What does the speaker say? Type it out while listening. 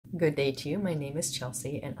Good day to you. My name is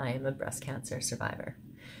Chelsey and I am a breast cancer survivor.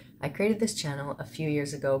 I created this channel a few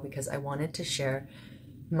years ago because I wanted to share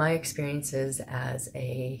my experiences as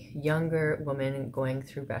a younger woman going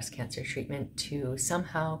through breast cancer treatment to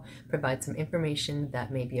somehow provide some information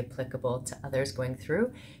that may be applicable to others going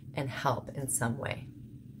through and help in some way.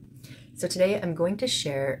 So today I'm going to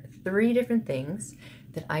share 3 different things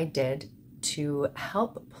that I did to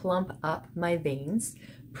help plump up my veins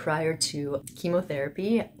prior to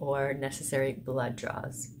chemotherapy or necessary blood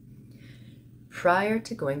draws. Prior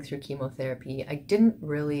to going through chemotherapy, I didn't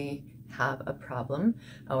really have a problem,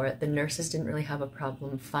 or the nurses didn't really have a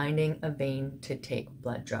problem finding a vein to take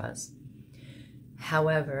blood draws.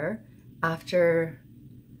 However, after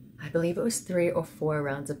I believe it was 3 or 4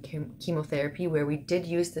 rounds of chemotherapy where we did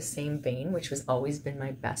use the same vein, which has always been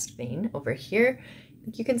my best vein over here, I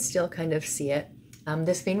think you can still kind of see it.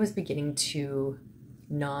 This vein was beginning to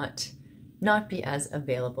not be as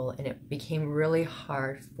available, and it became really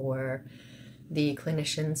hard for the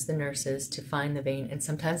clinicians, the nurses, to find the vein, and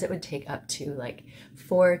sometimes it would take up to like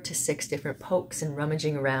 4 to 6 different pokes and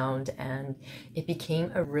rummaging around, and it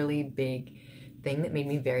became a really big thing that made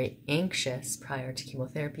me very anxious prior to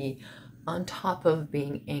chemotherapy, on top of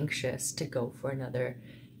being anxious to go for another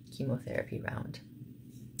chemotherapy round.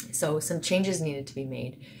 So some changes needed to be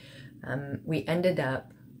made. We ended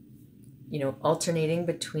up alternating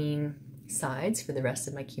between sides for the rest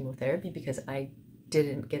of my chemotherapy because I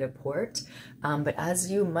didn't get a port. But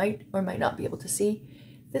as you might or might not be able to see,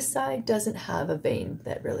 this side doesn't have a vein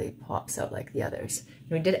that really pops out like the others.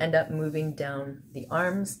 And we did end up moving down the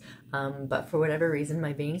arms, but for whatever reason,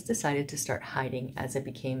 my veins decided to start hiding as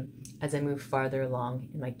I moved farther along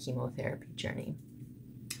in my chemotherapy journey.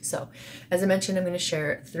 So, as I mentioned, I'm going to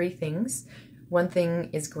share 3 things. One thing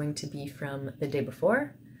is going to be from the day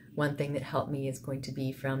before. One thing that helped me is going to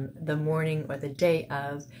be from the morning or the day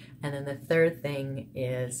of, and then the third thing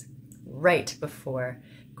is right before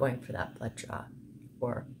going for that blood draw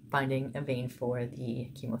or finding a vein for the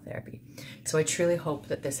chemotherapy. So I truly hope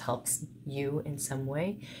that this helps you in some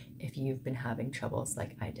way if you've been having troubles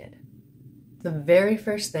like I did. The very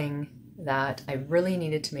first thing that I really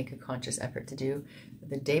needed to make a conscious effort to do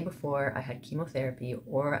the day before I had chemotherapy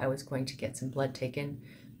or I was going to get some blood taken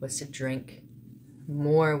was to drink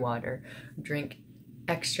more water, drink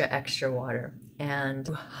extra water, and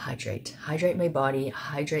hydrate my body,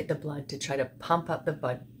 hydrate the blood to try to pump up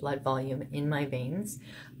the blood volume in my veins.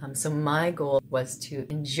 So my goal was to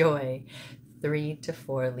enjoy 3 to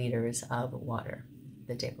 4 liters of water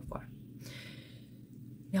the day before.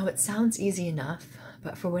 Now it sounds easy enough,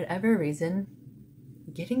 but for whatever reason,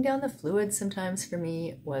 getting down the fluids sometimes for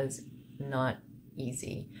me was not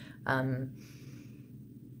easy.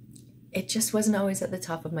 It just wasn't always at the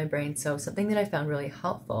top of my brain. So something that I found really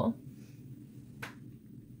helpful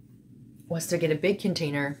was to get a big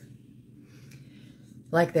container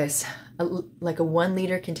like this. Like a 1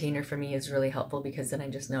 liter container for me is really helpful because then I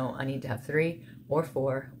just know I need to have 3 or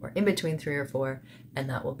 4 or in between 3 or 4, and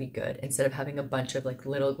that will be good instead of having a bunch of like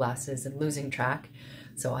little glasses and losing track.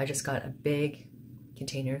 So I just got a big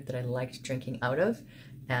container that I liked drinking out of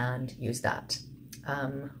and use that.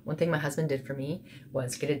 One thing my husband did for me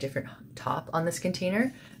was get a different top on this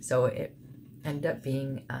container. So it ended up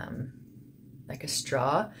being like a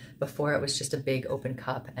straw. Before it was just a big open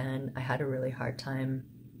cup, and I had a really hard time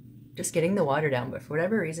just getting the water down. But for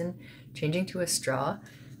whatever reason, changing to a straw,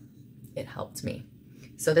 it helped me.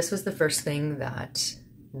 So this was the first thing that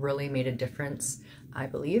really made a difference, I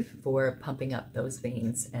believe, for pumping up those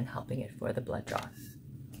veins and helping it for the blood draw.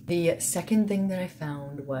 The second thing that I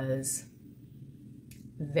found was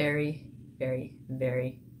very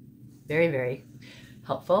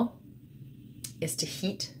helpful is to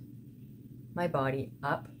heat my body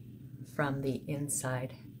up from the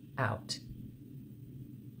inside out.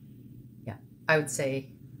 Yeah, I would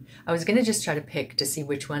say I was gonna just try to pick to see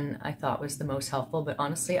which one I thought was the most helpful, but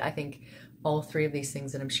honestly, I think all 3 of these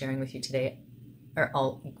things that I'm sharing with you today are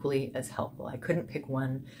all equally as helpful. I couldn't pick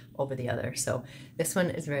one over the other. So this one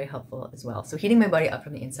is very helpful as well. So heating my body up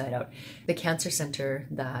from the inside out. The cancer center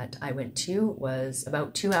that I went to was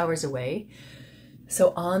about 2 hours away.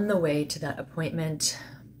 So on the way to that appointment,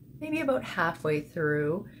 maybe about halfway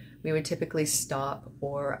through, we would typically stop,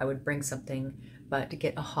 or I would bring something, but to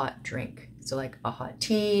get a hot drink. So like a hot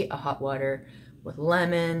tea, a hot water with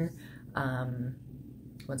lemon,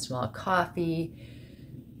 once in a while coffee,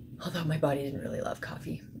 although my body didn't really love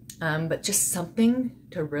coffee, but just something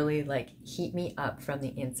to really like heat me up from the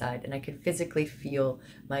inside, and I could physically feel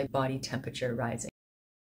my body temperature rising.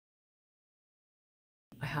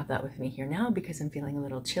 I have that with me here now because I'm feeling a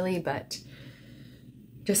little chilly, but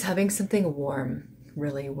just having something warm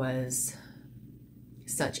really was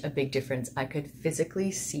such a big difference. I could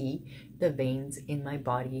physically see the veins in my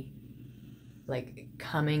body like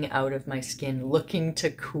coming out of my skin, looking to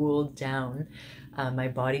cool down my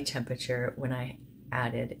body temperature when I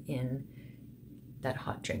added in that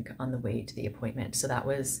hot drink on the way to the appointment. So that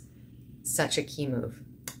was such a key move,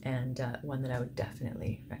 and one that I would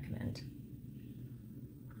definitely recommend.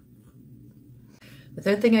 The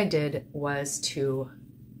third thing I did was to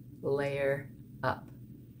layer up.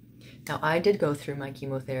 Now, I did go through my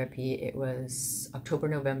chemotherapy. It was October,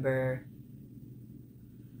 November,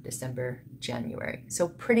 December, January. So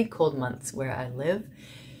pretty cold months where I live.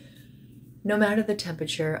 No matter the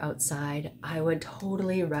temperature outside, I would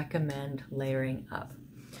totally recommend layering up.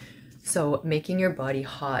 So making your body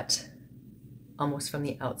hot almost from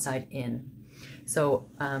the outside in. So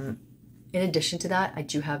in addition to that, I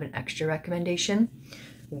do have an extra recommendation.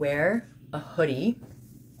 Wear a hoodie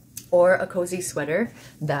or a cozy sweater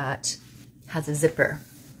that has a zipper.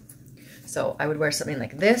 So I would wear something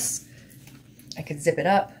like this. I could zip it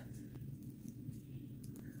up.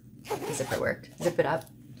 The zipper worked. Zip it up.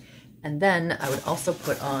 And then I would also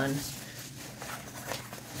put on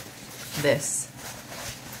this.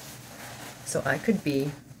 So I could be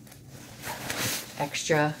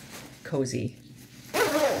extra cozy.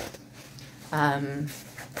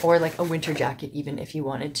 Or like a winter jacket even if you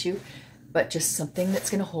wanted to, but just something that's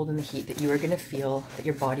gonna hold in the heat, that you are gonna feel, that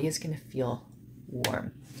your body is gonna feel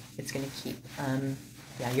warm. It's gonna keep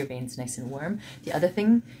your veins nice and warm. The other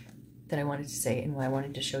thing that I wanted to say, and why I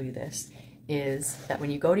wanted to show you this, is that when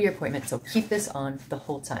you go to your appointment, so keep this on the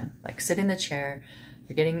whole time. Like sit in the chair,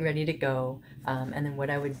 you're getting ready to go, and then what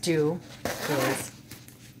I would do is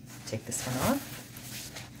take this one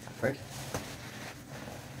off, upward.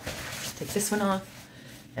 Take this one off,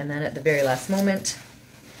 and then at the very last moment,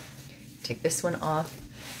 take this one off,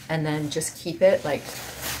 and then just keep it like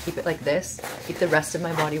this, keep the rest of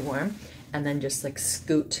my body warm, and then just like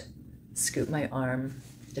scoot my arm,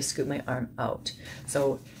 just scoot my arm out.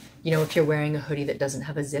 So, you know, if you're wearing a hoodie that doesn't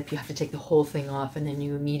have a zip, you have to take the whole thing off, and then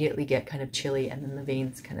you immediately get kind of chilly, and then the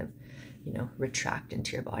veins kind of, you know, retract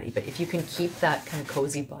into your body. But if you can keep that kind of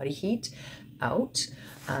cozy body heat out,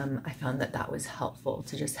 I found that that was helpful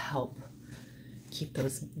to just help keep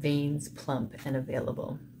those veins plump and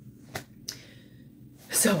available.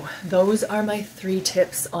 So those are my 3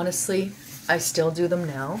 tips. Honestly, I still do them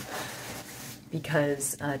now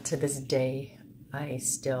because to this day, I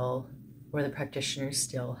still, or the practitioners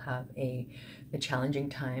still have a challenging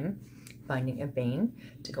time finding a vein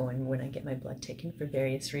to go in when I get my blood taken for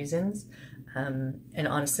various reasons. And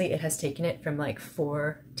honestly, it has taken it from like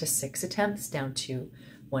 4 to 6 attempts down to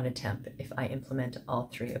 1 attempt if I implement all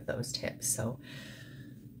 3 of those tips. So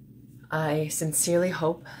I sincerely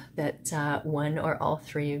hope that 1 or all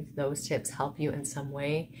 3 of those tips help you in some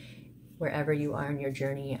way. Wherever you are in your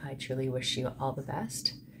journey, I truly wish you all the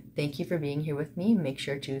best. Thank you for being here with me. Make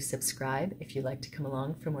sure to subscribe if you'd like to come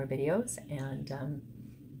along for more videos, and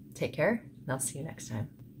take care, and I'll see you next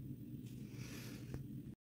time.